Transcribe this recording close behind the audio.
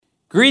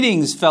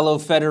Greetings, fellow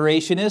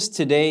Federationists.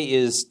 Today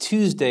is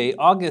Tuesday,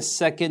 August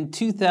 2nd,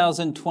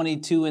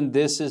 2022, and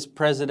this is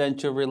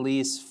Presidential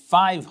Release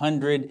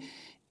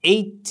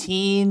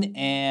 518,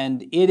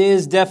 and it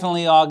is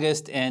definitely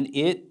August, and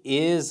it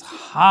is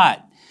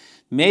hot.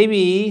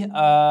 Maybe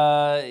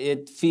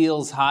it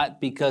feels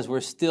hot because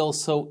we're still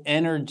so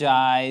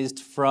energized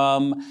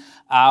from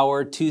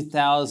our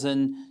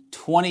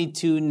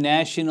 2022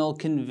 National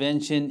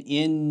Convention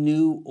in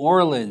New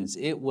Orleans.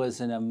 It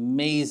was an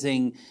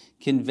amazing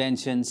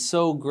convention.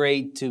 So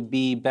great to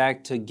be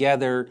back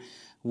together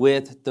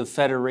with the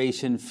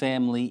Federation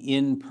family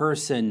in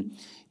person.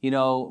 You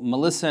know,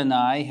 Melissa and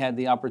I had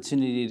the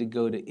opportunity to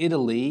go to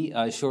Italy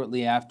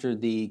shortly after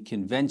the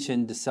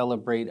convention to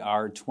celebrate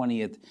our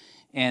 20th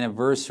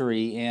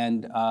anniversary.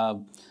 And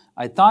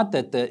I thought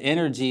that the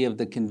energy of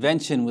the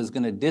convention was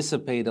going to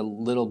dissipate a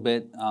little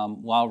bit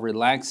while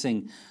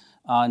relaxing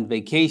on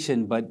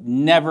vacation, but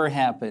never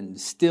happened.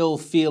 Still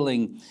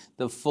feeling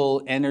the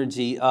full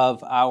energy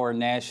of our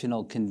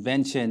national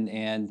convention,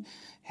 and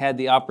had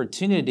the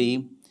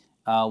opportunity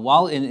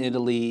while in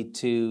Italy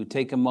to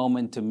take a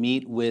moment to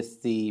meet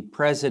with the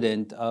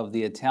president of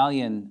the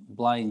Italian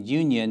Blind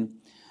Union,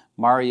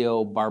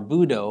 Mario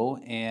Barbuto,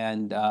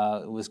 and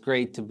it was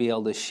great to be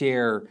able to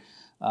share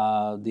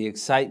the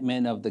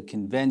excitement of the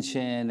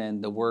convention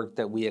and the work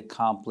that we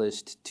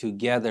accomplished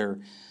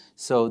together.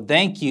 So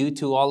thank you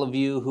to all of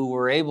you who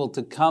were able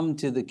to come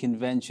to the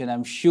convention.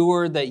 I'm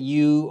sure that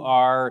you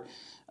are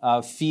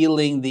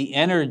feeling the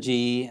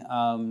energy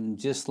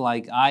just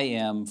like I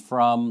am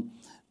from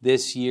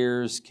this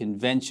year's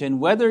convention.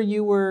 Whether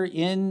you were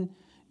in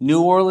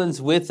New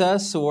Orleans with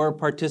us or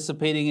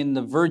participating in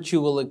the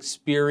virtual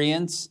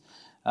experience,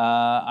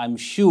 I'm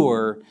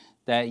sure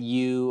that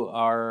you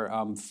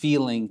are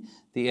feeling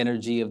the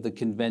energy of the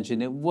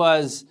convention. It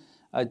was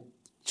a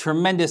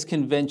tremendous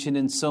convention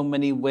in so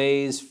many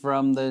ways,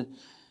 from the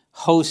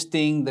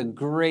hosting, the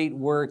great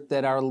work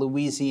that our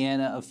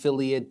Louisiana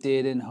affiliate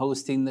did in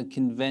hosting the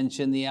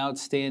convention, the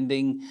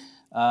outstanding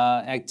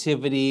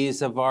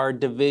activities of our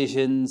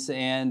divisions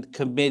and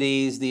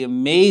committees, the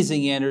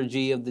amazing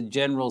energy of the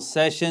general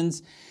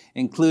sessions,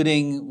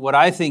 including what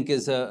I think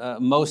is a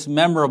most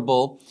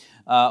memorable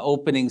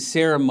opening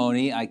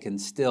ceremony. I can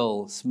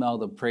still smell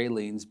the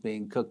pralines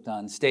being cooked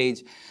on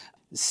stage.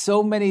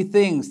 So many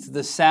things,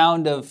 the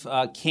sound of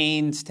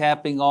canes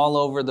tapping all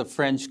over the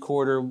French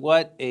Quarter.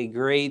 What a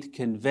great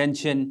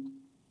convention.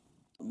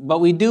 But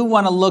we do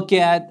want to look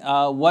at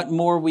what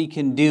more we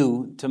can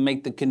do to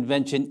make the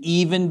convention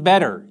even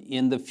better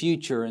in the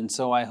future. And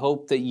so I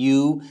hope that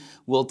you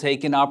will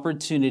take an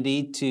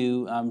opportunity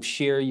to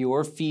share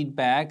your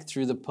feedback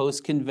through the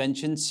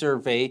post-convention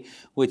survey,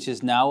 which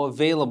is now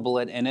available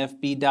at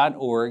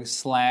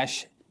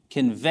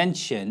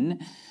nfb.org/convention.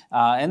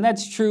 And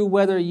that's true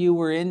whether you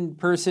were in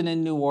person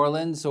in New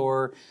Orleans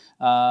or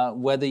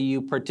whether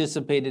you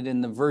participated in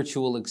the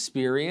virtual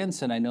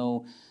experience. And I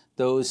know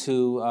those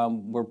who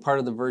were part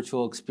of the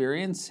virtual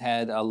experience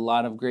had a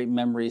lot of great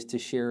memories to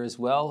share as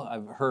well.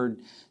 I've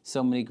heard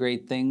so many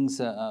great things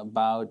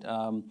about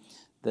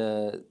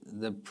the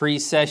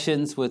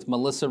pre-sessions with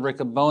Melissa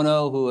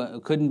Riccobono, who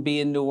couldn't be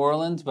in New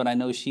Orleans, but I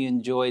know she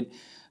enjoyed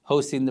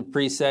hosting the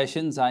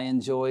pre-sessions. I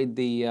enjoyed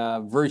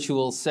the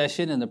virtual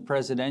session in the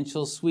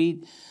presidential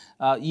suite.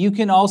 You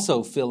can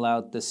also fill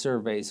out the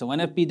survey. So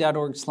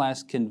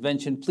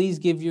nfb.org/convention. Please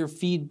give your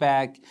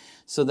feedback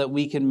so that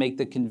we can make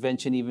the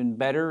convention even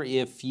better.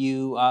 If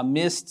you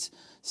missed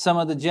some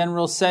of the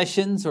general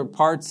sessions or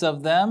parts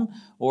of them,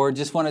 or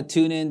just want to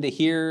tune in to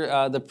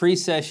hear the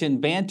pre-session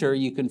banter,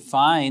 you can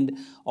find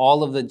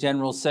all of the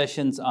general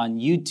sessions on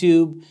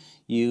YouTube.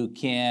 You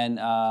can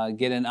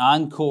get an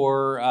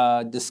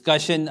encore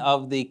discussion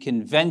of the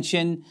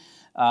convention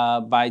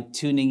by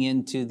tuning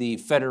into the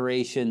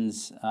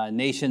Federation's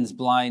Nations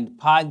Blind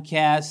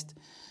podcast,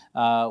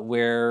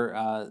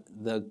 where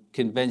the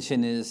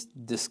convention is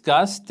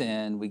discussed,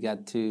 and we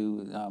got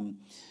to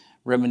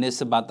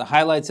reminisce about the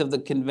highlights of the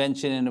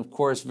convention. And of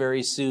course,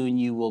 very soon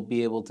you will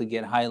be able to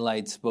get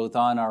highlights both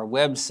on our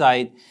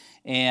website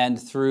and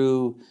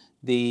through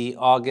the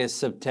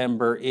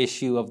August-September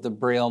issue of the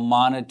Braille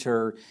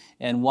Monitor.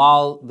 And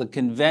while the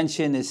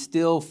convention is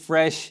still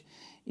fresh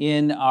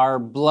in our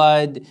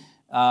blood,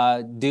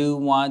 do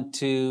want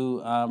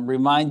to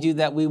remind you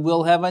that we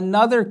will have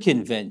another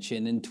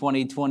convention in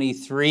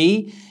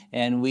 2023,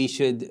 and we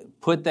should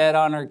put that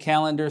on our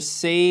calendar.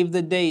 Save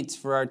the dates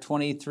for our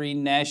 23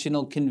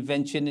 National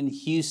Convention in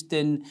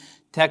Houston,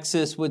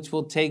 Texas, which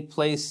will take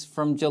place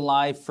from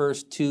July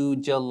 1st to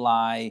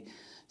July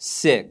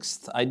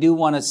 6th. I do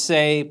want to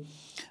say,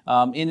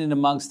 in and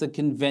amongst the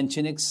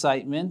convention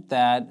excitement,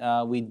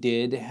 that we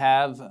did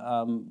have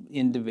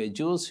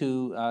individuals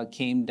who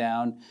came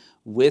down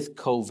with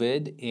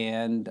COVID,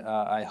 and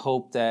I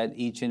hope that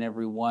each and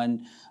every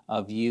one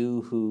of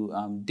you who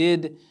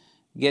did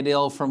get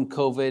ill from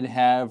COVID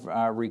have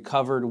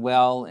recovered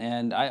well.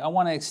 And I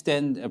want to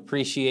extend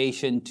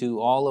appreciation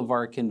to all of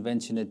our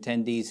convention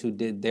attendees who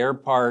did their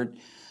part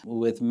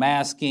with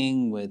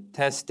masking, with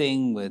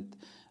testing, with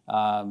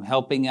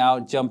helping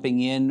out,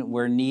 jumping in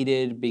where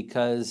needed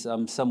because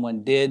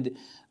someone did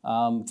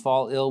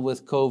fall ill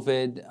with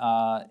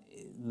COVID.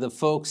 The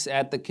folks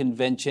at the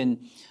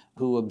convention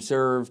who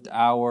observed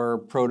our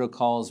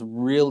protocols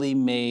really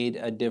made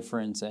a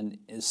difference, and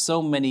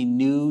so many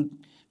new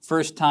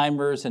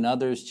first-timers and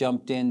others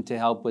jumped in to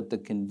help with the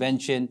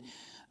convention.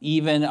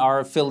 Even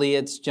our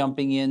affiliates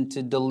jumping in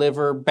to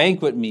deliver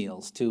banquet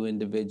meals to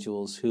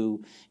individuals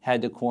who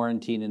had to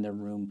quarantine in their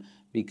room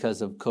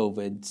because of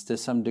COVID. It's to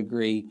some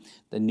degree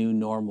the new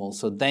normal.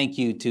 So thank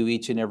you to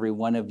each and every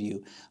one of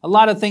you. A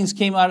lot of things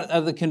came out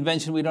of the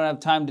convention we don't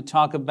have time to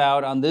talk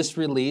about on this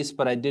release,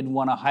 but I did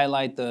want to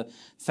highlight the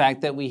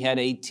fact that we had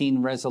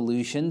 18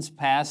 resolutions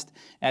passed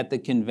at the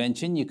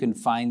convention. You can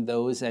find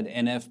those at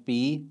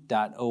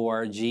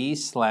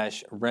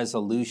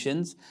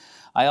nfb.org/resolutions.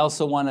 I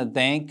also want to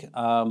thank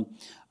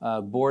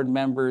board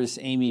members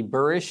Amy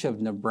Burrish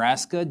of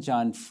Nebraska,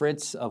 John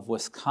Fritz of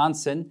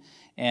Wisconsin,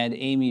 and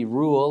Amy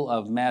Rule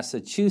of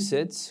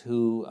Massachusetts,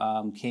 who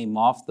came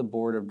off the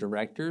board of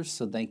directors.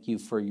 So thank you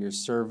for your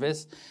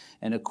service.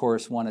 And of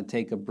course, want to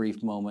take a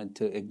brief moment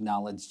to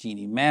acknowledge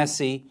Jeannie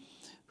Massey,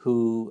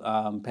 who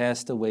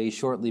passed away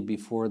shortly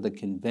before the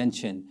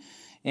convention.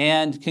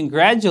 And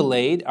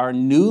congratulate our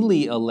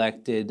newly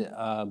elected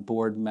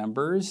board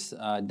members,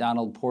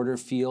 Donald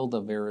Porterfield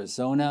of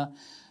Arizona,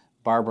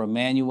 Barbara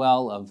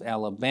Manuel of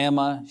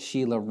Alabama,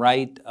 Sheila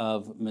Wright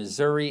of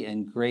Missouri,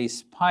 and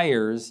Grace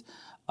Pyers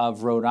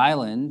of Rhode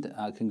Island.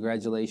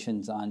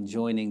 Congratulations on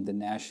joining the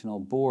national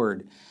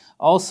board.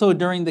 Also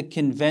during the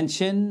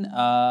convention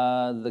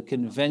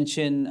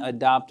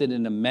adopted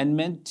an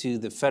amendment to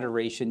the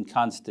Federation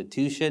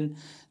Constitution.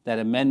 That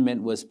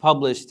amendment was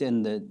published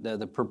in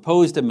the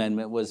proposed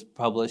amendment was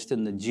published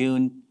in the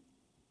June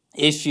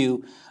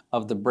issue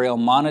of the Braille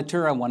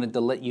Monitor. I wanted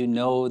to let you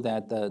know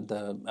that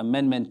the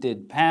amendment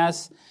did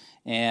pass,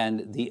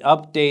 and the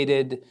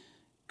updated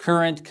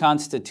current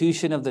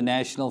Constitution of the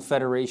National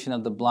Federation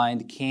of the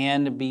Blind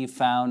can be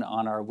found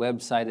on our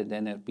website at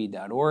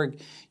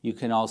nfb.org. You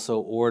can also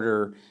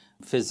order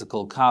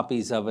physical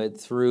copies of it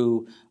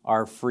through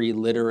our free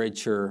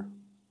literature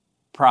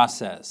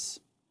process.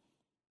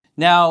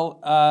 Now,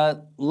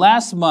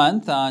 last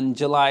month on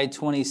July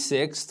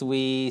 26th,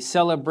 we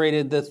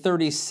celebrated the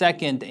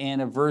 32nd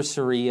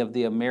anniversary of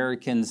the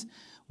Americans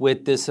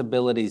with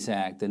Disabilities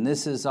Act. And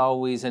this is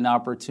always an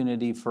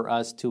opportunity for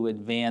us to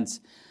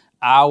advance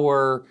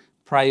our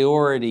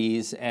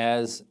priorities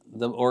as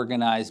the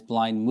organized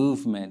blind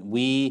movement.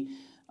 We,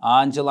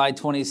 on July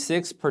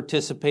 26th,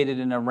 participated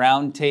in a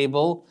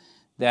roundtable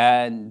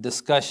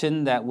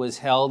discussion that was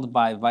held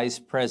by Vice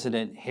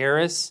President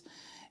Harris,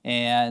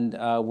 and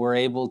we're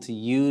able to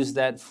use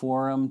that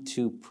forum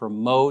to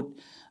promote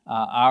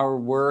our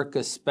work,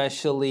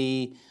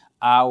 especially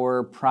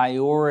our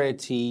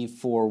priority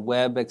for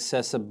web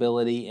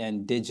accessibility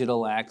and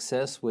digital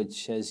access,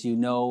 which, as you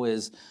know,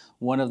 is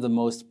one of the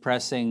most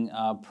pressing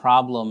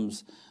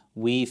problems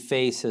we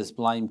face as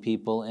blind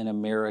people in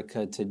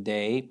America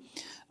today.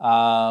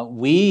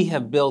 We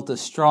have built a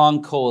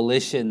strong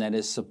coalition that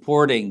is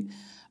supporting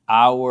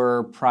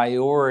our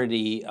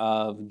priority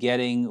of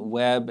getting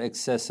web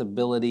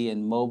accessibility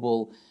and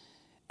mobile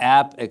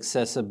app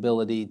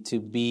accessibility to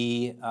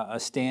be a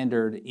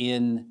standard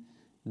in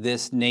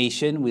this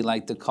nation. We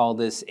like to call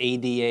this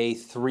ADA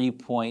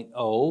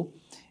 3.0,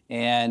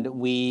 and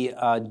we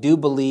do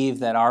believe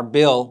that our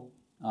bill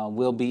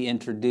will be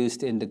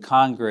introduced into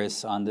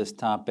Congress on this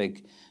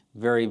topic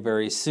very,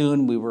 very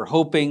soon. We were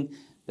hoping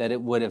that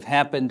it would have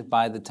happened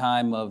by the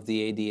time of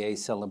the ADA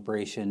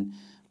celebration,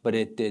 but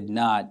it did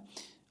not.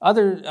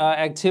 Other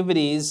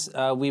activities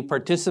we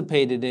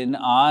participated in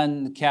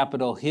on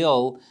Capitol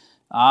Hill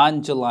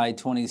on July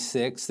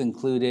 26th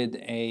included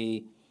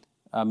a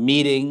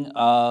meeting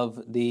of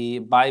the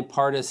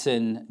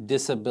Bipartisan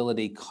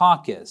Disability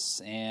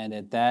Caucus. And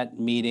at that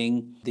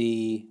meeting,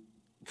 the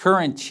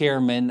current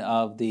chairman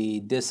of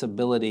the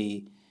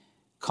Disability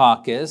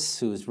Caucus,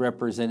 who is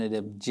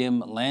Representative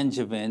Jim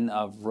Langevin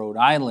of Rhode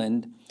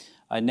Island,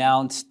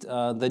 announced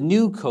the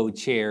new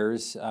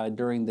co-chairs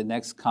during the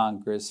next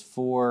Congress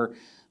for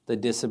the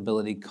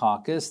Disability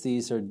Caucus.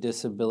 These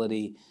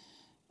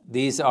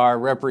are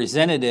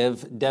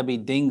Representative Debbie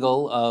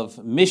Dingell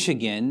of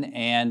Michigan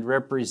and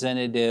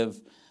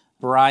Representative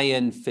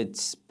Brian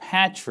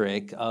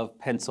Fitzpatrick of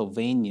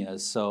Pennsylvania.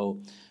 So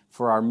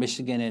for our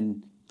Michigan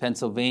and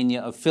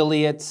Pennsylvania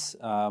affiliates,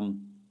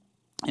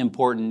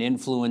 important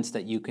influence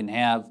that you can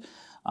have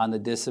on the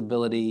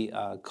Disability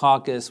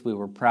Caucus. We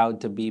were proud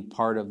to be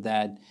part of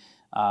that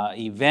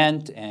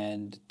event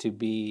and to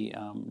be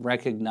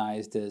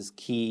recognized as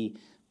key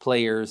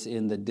players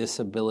in the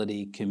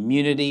disability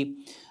community.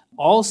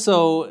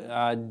 Also,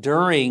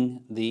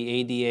 during the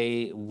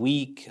ADA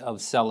week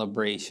of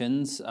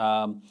celebrations,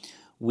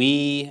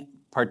 we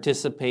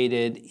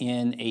participated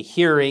in a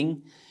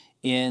hearing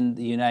in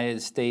the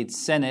United States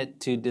Senate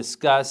to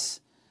discuss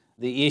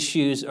the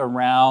issues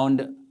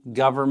around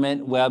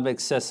government web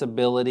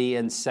accessibility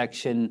and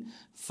Section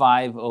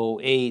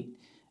 508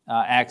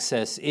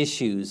 access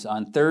issues.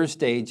 On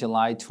Thursday,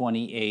 July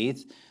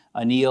 28th,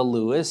 Anil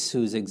Lewis,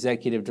 who's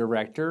executive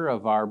director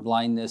of our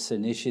Blindness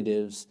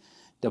Initiatives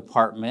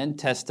Department,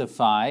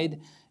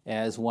 testified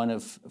as one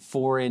of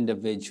 4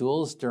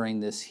 individuals during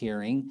this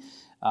hearing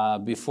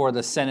before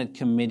the Senate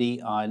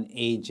Committee on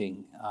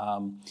Aging.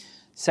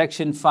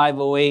 Section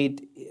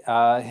 508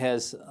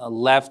 has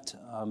left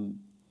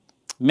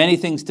many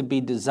things to be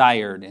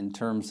desired in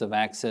terms of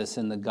access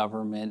in the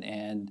government,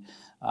 and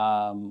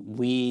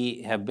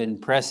we have been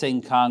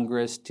pressing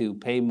Congress to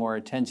pay more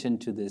attention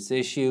to this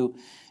issue.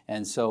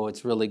 And so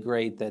it's really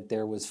great that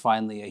there was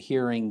finally a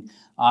hearing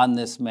on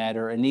this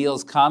matter.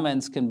 Anil's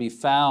comments can be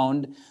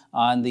found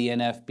on the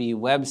NFB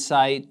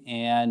website,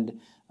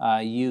 and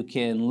you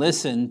can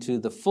listen to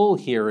the full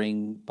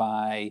hearing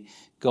by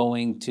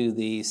going to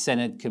the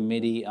Senate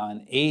Committee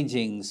on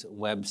Aging's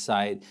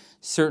website.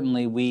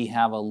 Certainly we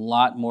have a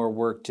lot more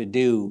work to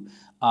do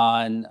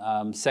on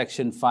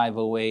Section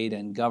 508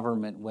 and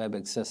government web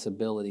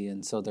accessibility,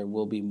 and so there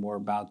will be more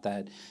about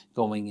that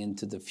going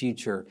into the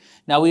future.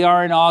 Now, we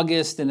are in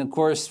August, and of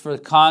course for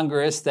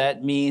Congress,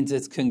 that means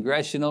it's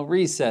congressional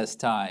recess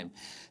time.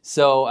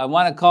 So I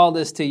want to call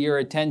this to your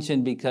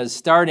attention because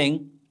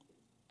starting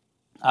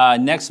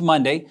next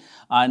Monday,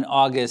 on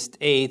August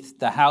 8th,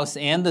 the House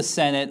and the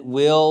Senate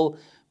will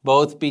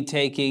both be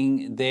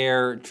taking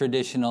their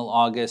traditional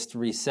August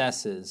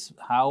recesses.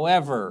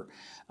 However,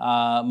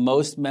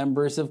 most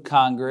members of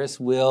Congress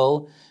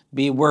will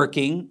be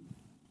working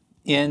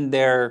in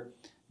their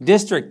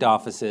district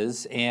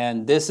offices,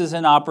 and this is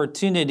an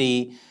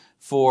opportunity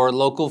for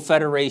local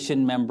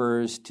federation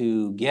members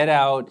to get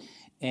out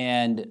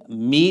and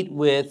meet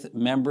with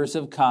members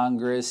of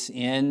Congress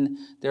in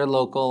their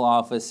local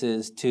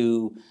offices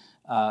to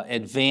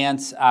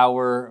advance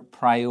our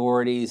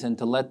priorities and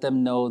to let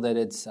them know that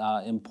it's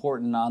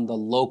important on the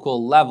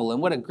local level.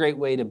 And what a great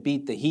way to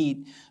beat the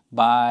heat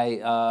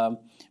by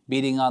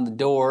beating on the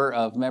door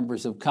of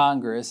members of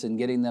Congress and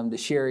getting them to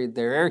share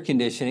their air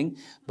conditioning,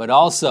 but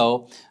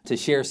also to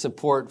share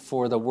support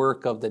for the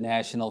work of the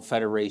National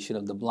Federation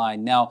of the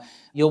Blind. Now,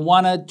 you'll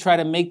want to try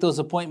to make those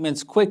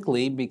appointments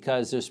quickly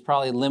because there's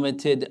probably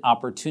limited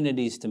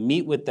opportunities to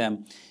meet with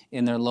them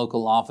in their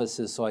local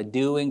offices. So I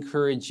do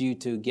encourage you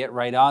to get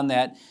right on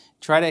that.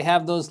 Try to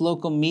have those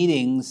local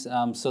meetings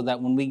so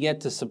that when we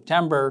get to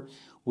September,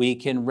 we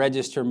can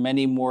register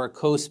many more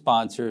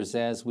co-sponsors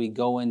as we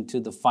go into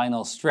the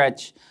final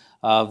stretch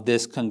of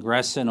this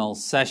congressional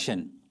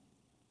session.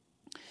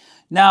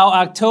 Now,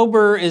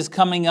 October is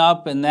coming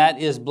up, and that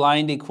is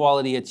Blind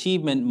Equality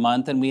Achievement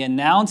Month, and we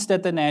announced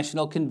at the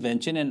National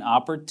Convention an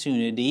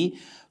opportunity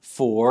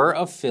for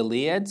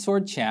affiliates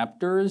or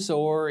chapters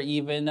or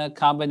even a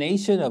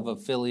combination of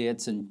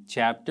affiliates and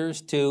chapters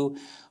to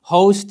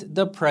host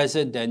the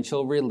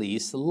presidential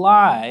release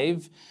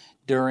live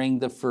during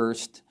the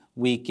first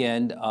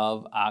weekend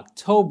of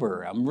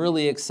October. I'm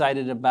really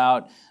excited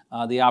about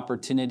the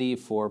opportunity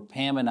for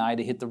Pam and I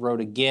to hit the road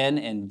again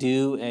and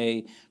do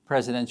a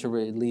presidential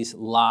release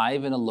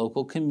live in a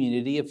local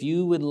community. If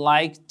you would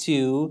like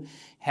to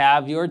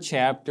have your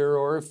chapter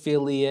or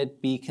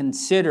affiliate be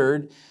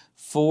considered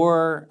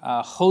for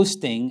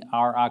hosting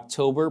our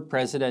October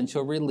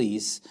presidential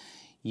release,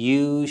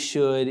 you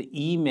should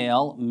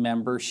email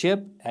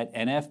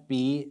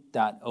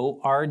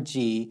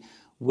membership@nfb.org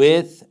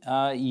with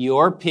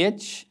your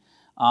pitch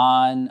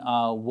on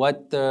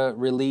what the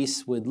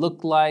release would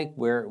look like,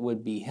 where it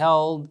would be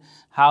held,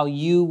 how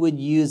you would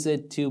use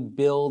it to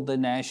build the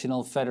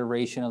National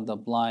Federation of the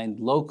Blind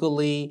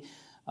locally,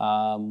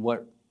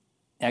 what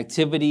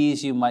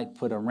activities you might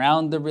put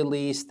around the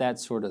release, that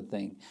sort of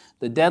thing.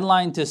 The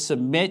deadline to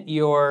submit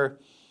your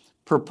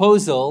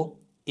proposal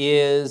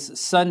is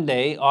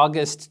Sunday,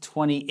 August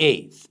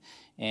 28th,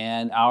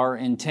 and our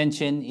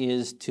intention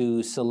is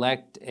to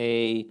select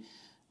a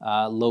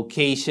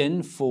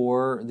location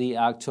for the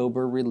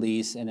October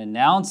release and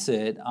announce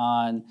it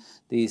on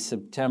the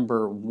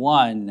September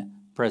 1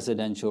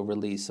 presidential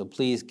release. So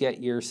please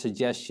get your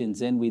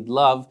suggestions in. We'd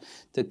love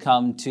to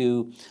come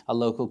to a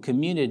local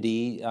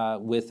community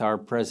with our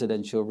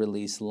presidential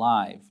release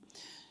live.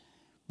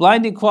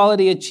 Blind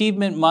Equality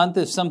Achievement Month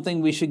is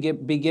something we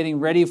should be getting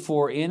ready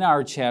for in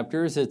our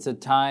chapters. It's a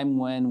time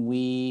when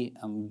we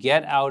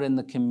get out in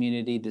the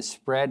community to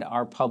spread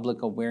our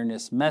public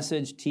awareness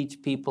message,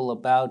 teach people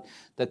about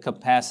the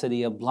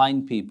capacity of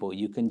blind people.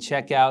 You can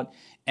check out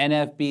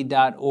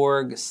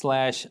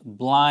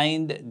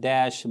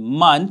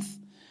nfb.org/blind-month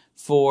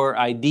for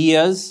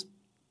ideas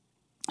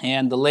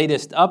and the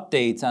latest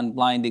updates on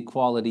Blind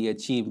Equality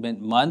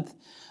Achievement Month.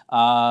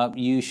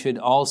 You should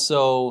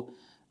also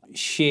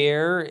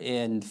share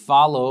and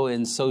follow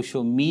in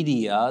social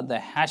media the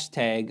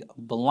hashtag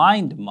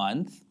Blind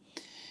Month.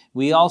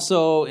 We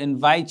also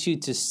invite you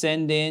to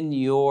send in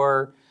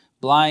your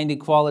Blind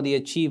Equality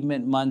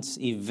Achievement Month's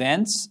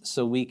events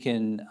so we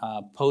can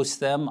post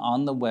them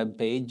on the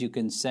webpage. You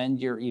can send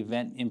your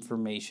event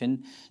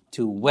information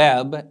to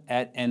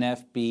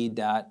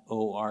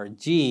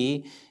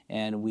web@nfb.org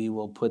and we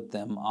will put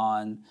them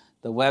on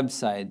the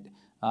website.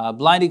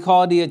 Blind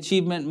Equality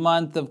Achievement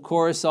Month, of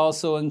course,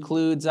 also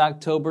includes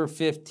October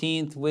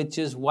 15th, which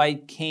is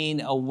White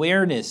Cane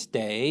Awareness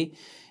Day.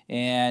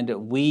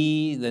 And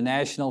we, the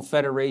National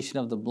Federation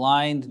of the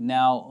Blind,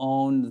 now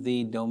own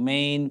the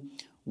domain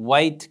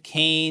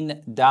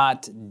whitecane.day.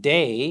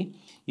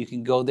 You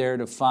can go there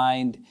to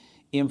find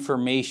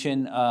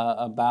information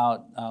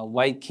about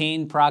white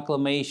cane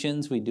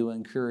proclamations. We do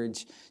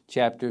encourage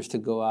chapters to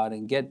go out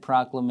and get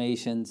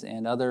proclamations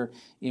and other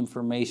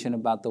information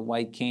about the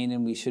white cane,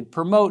 and we should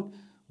promote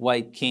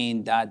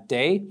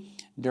whitecane.day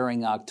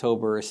during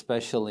October,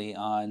 especially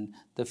on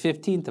the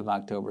 15th of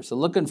October. So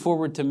looking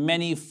forward to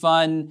many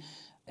fun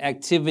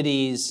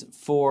activities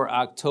for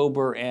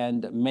October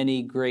and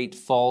many great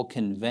fall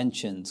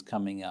conventions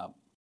coming up.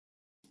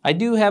 I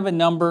do have a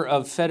number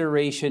of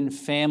Federation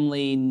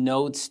family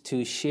notes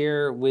to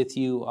share with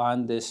you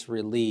on this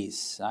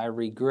release. I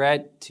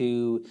regret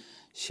to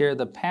share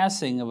the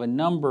passing of a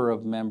number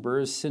of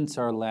members since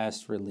our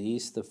last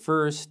release. The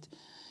first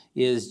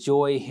is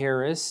Joy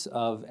Harris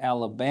of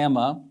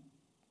Alabama,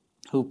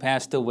 who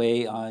passed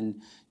away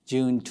on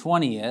June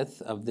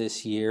 20th of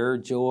this year.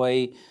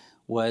 Joy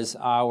was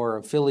our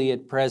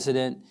affiliate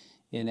president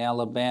in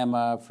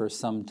Alabama for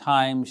some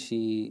time.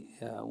 She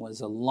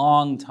was a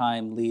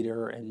long-time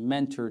leader and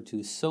mentor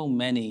to so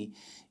many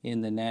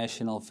in the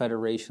National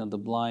Federation of the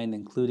Blind,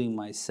 including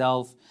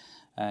myself.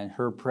 And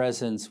her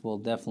presence will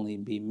definitely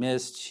be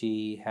missed.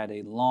 She had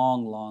a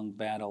long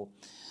battle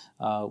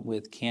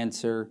with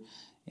cancer,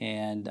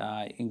 and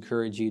I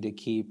encourage you to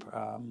keep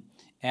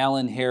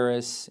Alan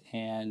Harris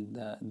and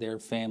their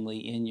family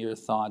in your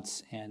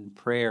thoughts and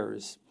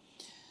prayers.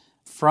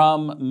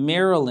 From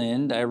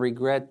Maryland, I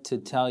regret to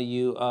tell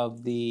you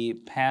of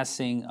the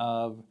passing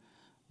of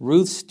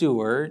Ruth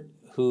Stewart,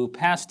 who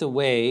passed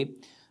away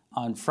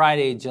on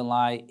Friday,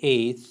 July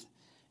 8th,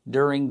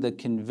 during the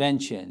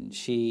convention.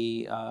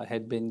 She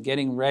had been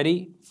getting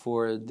ready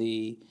for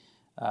the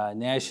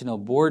national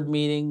board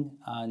meeting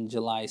on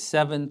July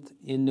 7th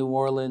in New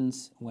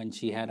Orleans when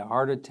she had a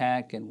heart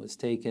attack and was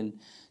taken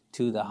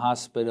to the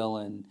hospital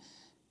and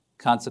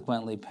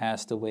consequently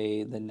passed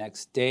away the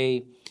next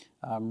day.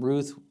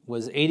 Ruth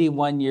was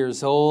 81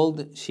 years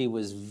old. She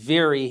was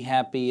very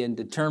happy and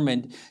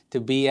determined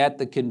to be at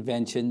the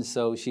convention,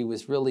 so she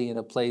was really in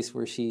a place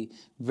where she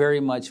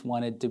very much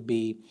wanted to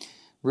be.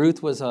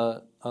 Ruth was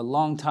a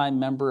longtime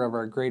member of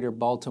our Greater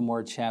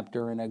Baltimore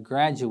chapter and a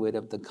graduate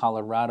of the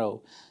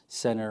Colorado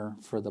Center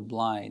for the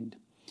Blind.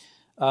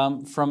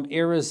 From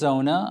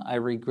Arizona, I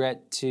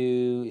regret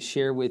to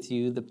share with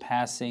you the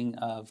passing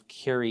of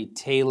Carrie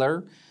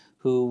Taylor,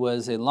 who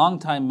was a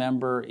longtime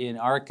member in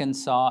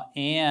Arkansas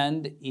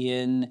and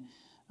in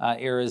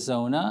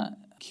Arizona.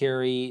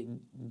 Carrie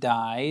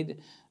died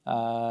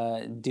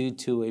due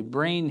to a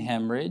brain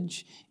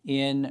hemorrhage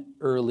in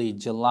early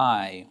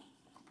July.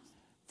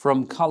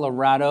 From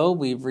Colorado,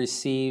 we've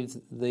received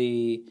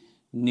the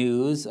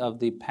news of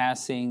the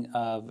passing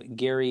of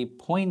Gary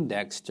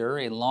Poindexter,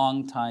 a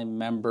longtime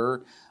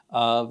member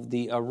of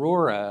the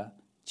Aurora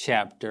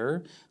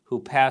chapter, who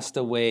passed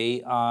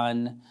away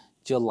on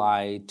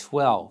July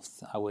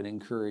 12th. I would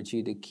encourage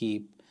you to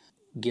keep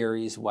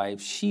Gary's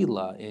wife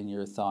Sheila in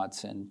your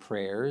thoughts and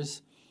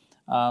prayers.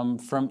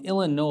 From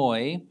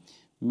Illinois,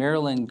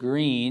 Marilyn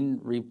Green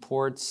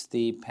reports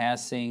the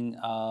passing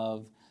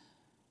of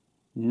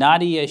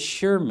Nadia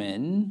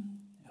Sherman,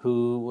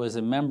 who was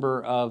a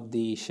member of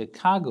the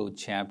Chicago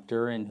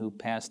chapter and who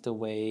passed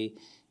away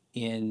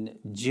in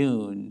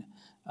June.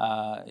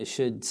 I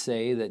should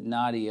say that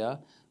Nadia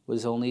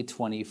was only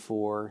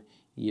 24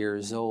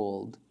 years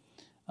old.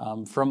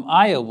 From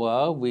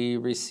Iowa, we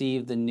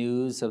received the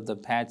news of the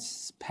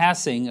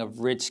passing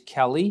of Rich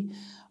Kelly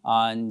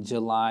on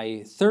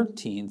July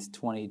 13th,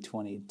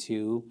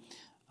 2022.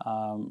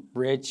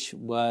 Rich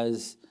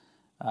was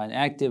an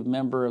active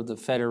member of the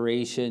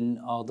Federation,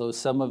 although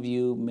some of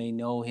you may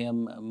know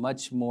him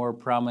much more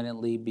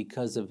prominently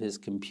because of his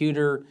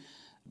computer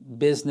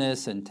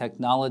business and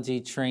technology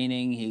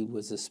training. He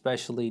was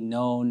especially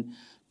known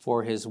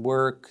for his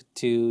work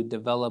to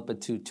develop a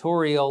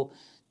tutorial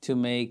to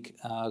make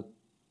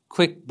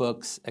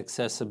QuickBooks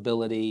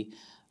accessibility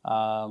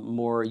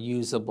more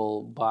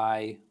usable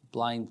by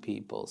blind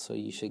people. So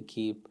you should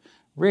keep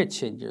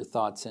Rich in your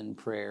thoughts and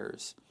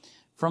prayers.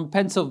 From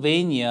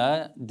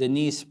Pennsylvania,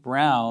 Denise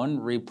Brown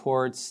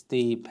reports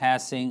the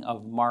passing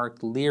of Mark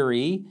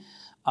Leary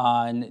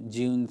on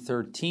June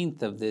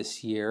 13th of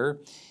this year.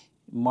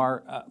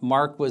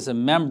 Mark was a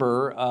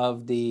member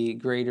of the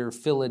Greater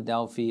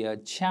Philadelphia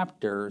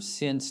chapter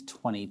since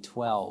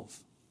 2012.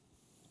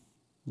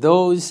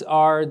 Those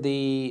are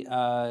the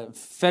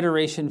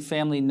Federation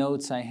family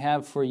notes I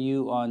have for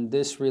you on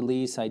this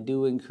release. I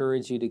do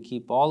encourage you to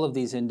keep all of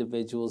these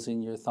individuals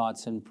in your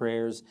thoughts and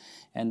prayers,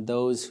 and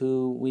those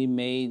who we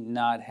may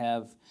not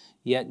have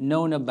yet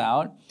known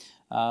about.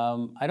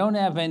 I don't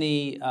have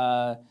any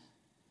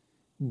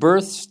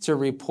births to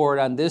report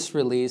on this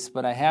release,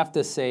 but I have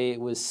to say it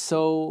was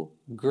so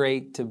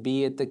great to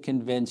be at the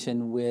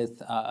convention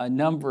with a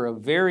number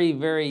of very,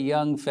 very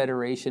young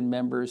Federation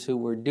members who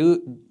were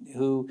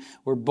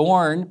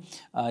born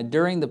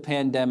during the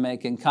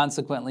pandemic, and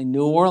consequently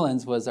New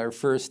Orleans was our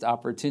first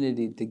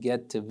opportunity to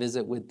get to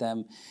visit with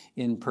them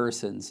in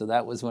person. So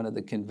that was one of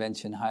the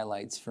convention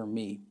highlights for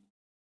me.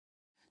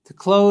 To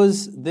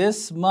close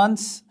this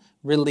month's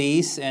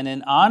release, and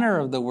in honor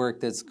of the work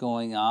that's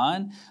going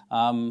on,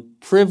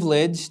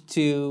 privileged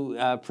to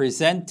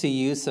present to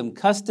you some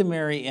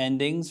customary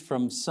endings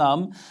from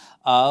some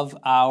of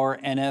our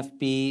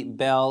NFB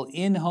Bell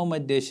in-home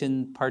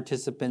edition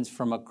participants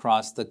from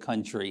across the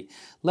country.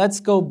 Let's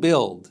go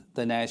build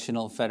the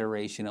National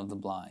Federation of the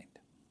Blind.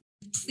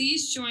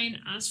 Please join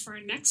us for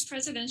our next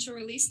presidential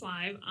release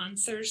live on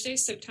Thursday,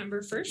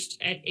 September 1st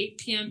at 8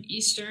 p.m.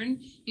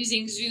 Eastern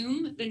using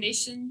Zoom, the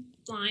Nation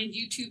Blind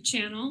YouTube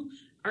channel,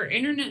 our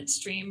internet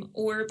stream,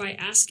 or by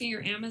asking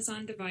your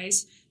Amazon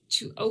device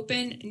to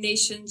open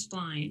Nations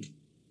Blind.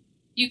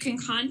 You can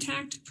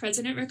contact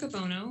President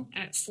Riccobono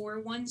at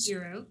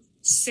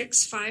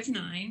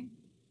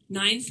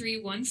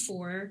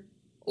 410-659-9314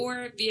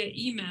 or via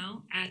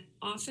email at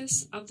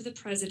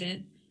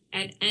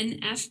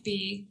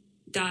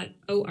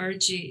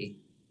officeofthepresident@nfb.org.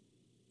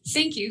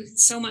 Thank you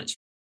so much.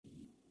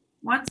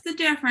 What's the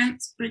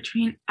difference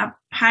between a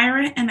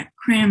pirate and a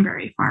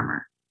cranberry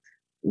farmer?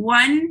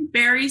 One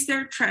buries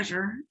their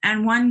treasure,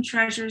 and one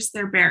treasures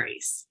their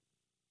berries.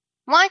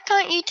 Why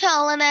can't you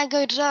tell an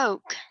ego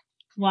joke?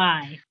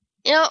 Why?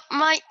 It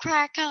might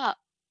crack up.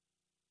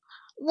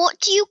 What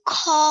do you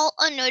call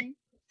an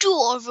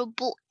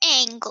adorable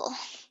angle?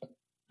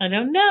 I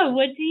don't know.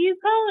 What do you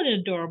call an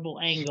adorable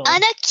angle?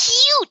 An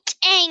acute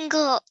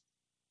angle.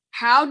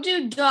 How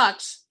do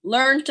ducks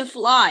learn to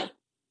fly?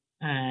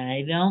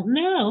 I don't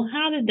know.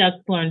 How do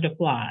ducks learn to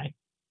fly?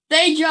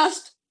 They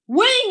just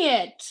wing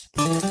it!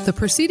 The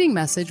preceding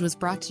message was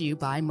brought to you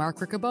by Mark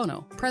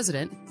Riccobono,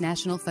 President,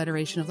 National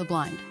Federation of the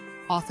Blind.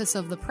 Office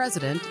of the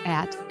President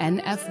at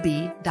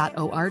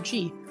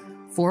nfb.org.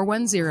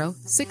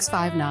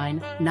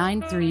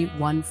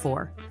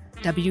 410-659-9314.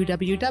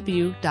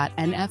 www.nfb.org.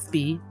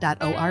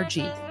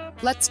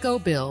 Let's go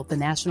build the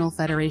National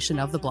Federation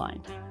of the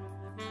Blind.